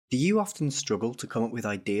Do you often struggle to come up with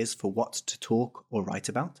ideas for what to talk or write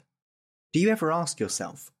about? Do you ever ask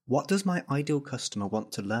yourself, what does my ideal customer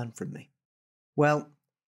want to learn from me? Well,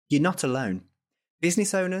 you're not alone.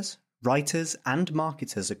 Business owners, writers, and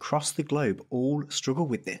marketers across the globe all struggle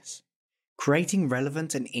with this. Creating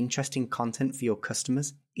relevant and interesting content for your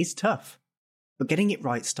customers is tough, but getting it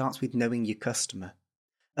right starts with knowing your customer.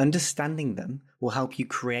 Understanding them will help you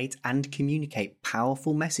create and communicate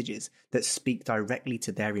powerful messages that speak directly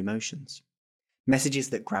to their emotions. Messages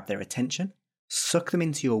that grab their attention, suck them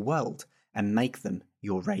into your world, and make them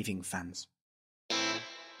your raving fans.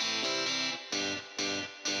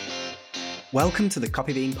 Welcome to the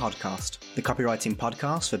Copybean Podcast, the copywriting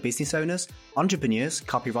podcast for business owners, entrepreneurs,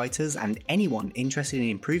 copywriters, and anyone interested in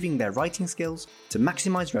improving their writing skills to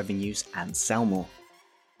maximize revenues and sell more.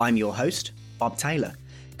 I'm your host, Bob Taylor,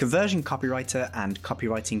 conversion copywriter and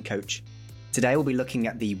copywriting coach. Today we'll be looking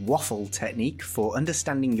at the WAFFLE technique for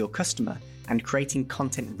understanding your customer and creating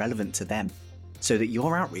content relevant to them so that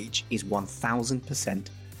your outreach is 1000%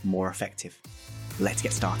 more effective. Let's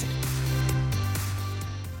get started.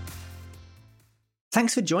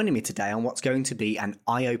 Thanks for joining me today on what's going to be an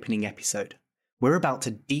eye-opening episode. We're about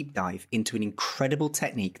to deep dive into an incredible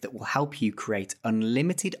technique that will help you create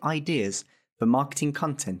unlimited ideas for marketing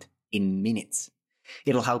content in minutes.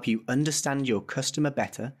 It'll help you understand your customer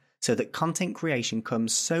better so that content creation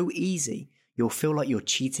comes so easy you'll feel like you're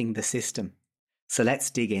cheating the system. So let's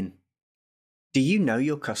dig in. Do you know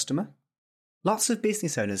your customer? Lots of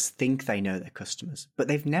business owners think they know their customers, but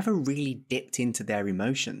they've never really dipped into their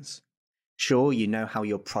emotions. Sure, you know how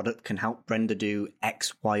your product can help Brenda do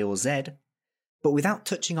X, Y, or Z, but without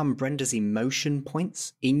touching on Brenda's emotion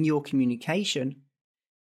points in your communication,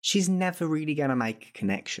 she's never really going to make a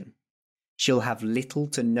connection. She'll have little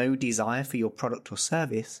to no desire for your product or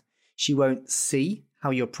service. She won't see how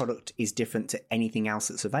your product is different to anything else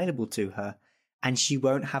that's available to her, and she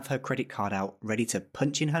won't have her credit card out ready to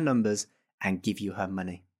punch in her numbers and give you her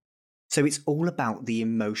money. So it's all about the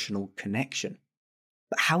emotional connection.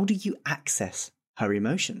 But how do you access her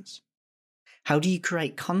emotions? How do you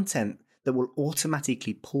create content that will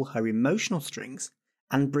automatically pull her emotional strings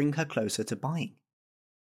and bring her closer to buying?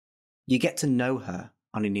 You get to know her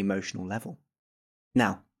on an emotional level.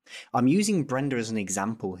 Now, I'm using Brenda as an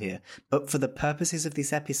example here, but for the purposes of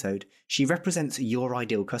this episode, she represents your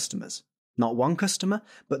ideal customers. Not one customer,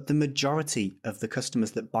 but the majority of the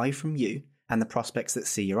customers that buy from you and the prospects that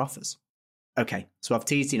see your offers. Okay, so I've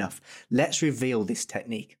teased enough. Let's reveal this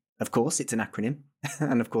technique. Of course, it's an acronym.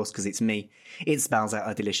 And of course, because it's me, it spells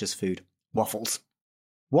out a delicious food, waffles.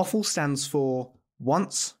 WAFFLE stands for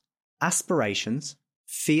wants, aspirations,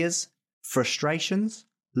 fears, frustrations,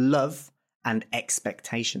 love, and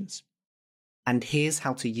expectations. And here's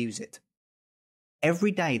how to use it.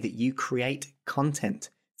 Every day that you create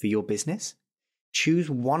content for your business, choose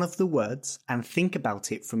one of the words and think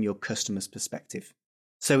about it from your customer's perspective.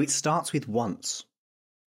 So it starts with wants.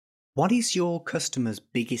 What is your customer's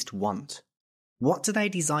biggest want? What do they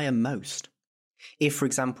desire most? If, for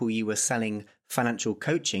example, you were selling financial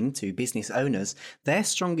coaching to business owners, their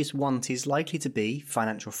strongest want is likely to be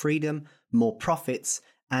financial freedom, more profits,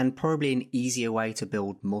 and probably an easier way to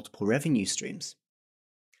build multiple revenue streams.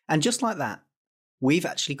 And just like that, we've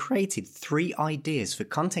actually created 3 ideas for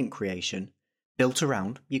content creation built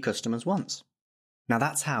around your customer's wants. Now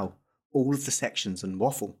that's how all of the sections on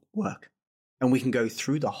WAFFLE work. And we can go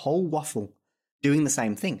through the whole WAFFLE doing the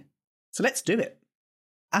same thing. So let's do it.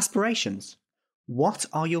 Aspirations. What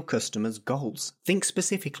are your customers' goals? Think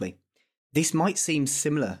specifically. This might seem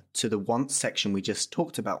similar to the wants section we just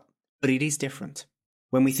talked about, but it is different.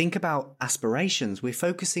 When we think about aspirations, we're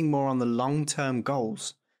focusing more on the long-term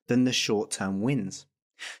goals than the short-term wins.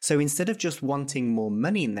 So instead of just wanting more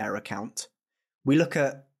money in their account, we look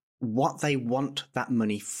at what they want that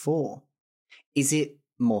money for. Is it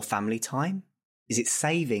more family time? Is it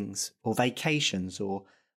savings or vacations or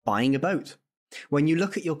buying a boat? When you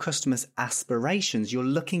look at your customer's aspirations, you're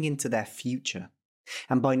looking into their future.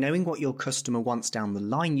 And by knowing what your customer wants down the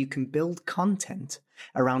line, you can build content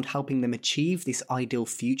around helping them achieve this ideal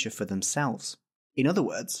future for themselves. In other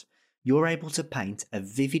words, you're able to paint a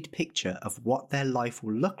vivid picture of what their life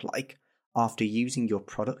will look like after using your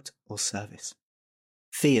product or service.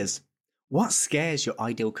 Fears. What scares your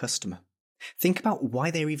ideal customer? Think about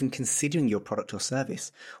why they're even considering your product or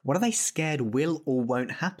service. What are they scared will or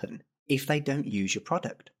won't happen if they don't use your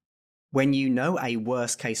product? When you know a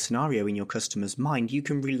worst case scenario in your customer's mind, you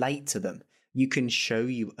can relate to them. You can show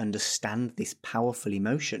you understand this powerful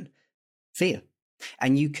emotion, fear,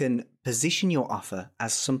 and you can position your offer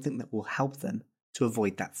as something that will help them to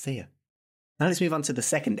avoid that fear. Now let's move on to the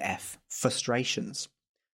second F, frustrations.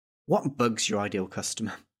 What bugs your ideal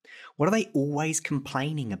customer? What are they always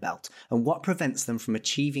complaining about? And what prevents them from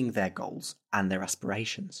achieving their goals and their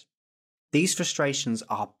aspirations? These frustrations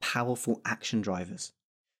are powerful action drivers.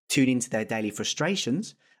 Tune into their daily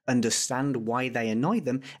frustrations, understand why they annoy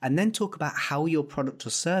them, and then talk about how your product or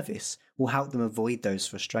service will help them avoid those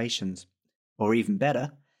frustrations. Or even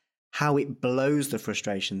better, how it blows the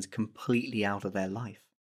frustrations completely out of their life.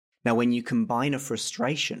 Now, when you combine a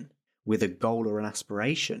frustration with a goal or an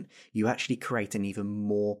aspiration, you actually create an even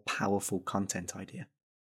more powerful content idea.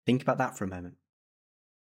 Think about that for a moment.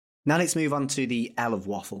 Now let's move on to the L of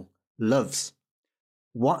WAFFLE, loves.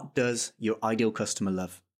 What does your ideal customer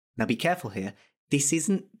love? Now be careful here, this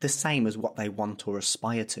isn't the same as what they want or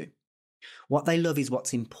aspire to. What they love is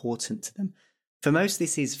what's important to them. For most,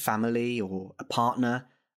 this is family or a partner,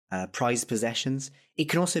 prized possessions. It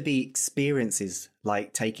can also be experiences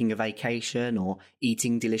like taking a vacation or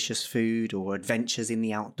eating delicious food or adventures in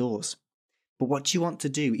the outdoors. But what you want to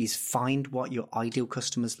do is find what your ideal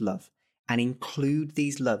customers love and include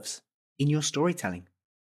these loves in your storytelling.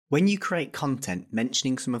 When you create content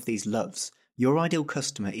mentioning some of these loves, your ideal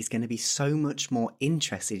customer is going to be so much more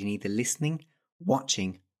interested in either listening,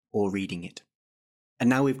 watching, or reading it. And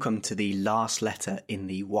now we've come to the last letter in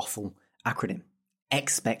the WAFFLE acronym.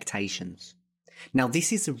 Expectations. Now,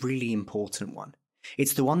 this is a really important one.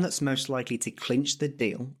 It's the one that's most likely to clinch the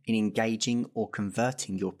deal in engaging or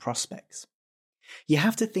converting your prospects. You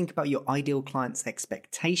have to think about your ideal client's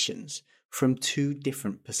expectations from two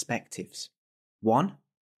different perspectives. One,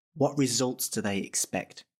 what results do they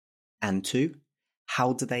expect? And two,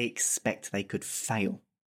 how do they expect they could fail?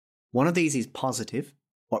 One of these is positive.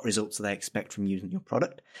 What results do they expect from using your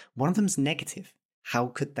product? One of them's negative. How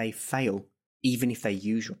could they fail even if they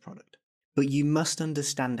use your product? But you must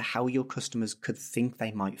understand how your customers could think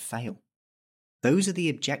they might fail. Those are the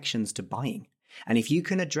objections to buying. And if you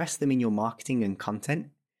can address them in your marketing and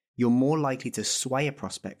content, you're more likely to sway a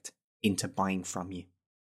prospect into buying from you.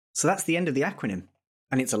 So that's the end of the acronym.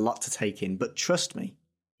 And it's a lot to take in, but trust me,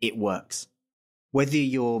 it works. Whether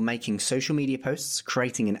you're making social media posts,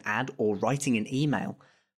 creating an ad, or writing an email,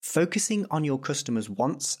 focusing on your customers'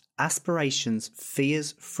 wants, aspirations,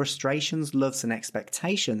 fears, frustrations, loves, and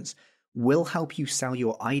expectations will help you sell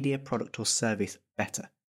your idea, product, or service better.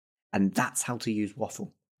 And that's how to use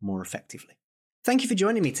WAFFLE more effectively. Thank you for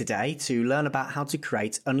joining me today to learn about how to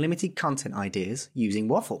create unlimited content ideas using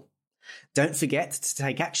WAFFLE. Don't forget to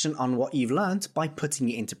take action on what you've learned by putting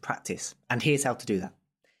it into practice. And here's how to do that.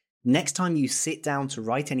 Next time you sit down to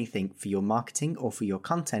write anything for your marketing or for your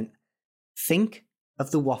content, think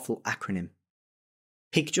of the WAFFLE acronym.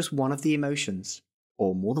 Pick just one of the emotions,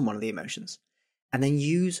 or more than one of the emotions, and then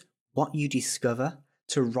use what you discover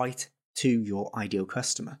to write to your ideal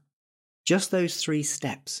customer. Just those 3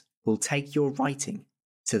 steps will take your writing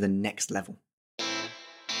to the next level.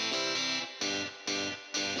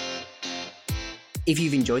 If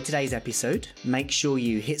you've enjoyed today's episode, make sure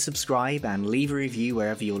you hit subscribe and leave a review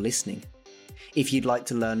wherever you're listening. If you'd like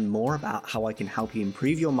to learn more about how I can help you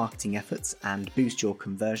improve your marketing efforts and boost your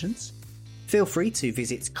conversions, feel free to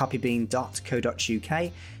visit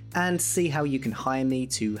copybean.co.uk and see how you can hire me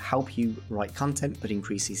to help you write content that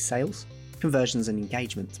increases sales, conversions, and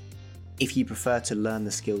engagement. If you prefer to learn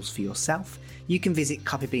the skills for yourself, you can visit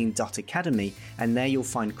copybean.academy, and there you'll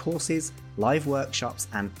find courses, live workshops,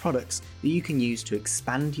 and products that you can use to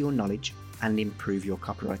expand your knowledge and improve your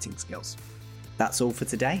copywriting skills. That's all for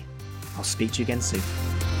today. I'll speak to you again soon.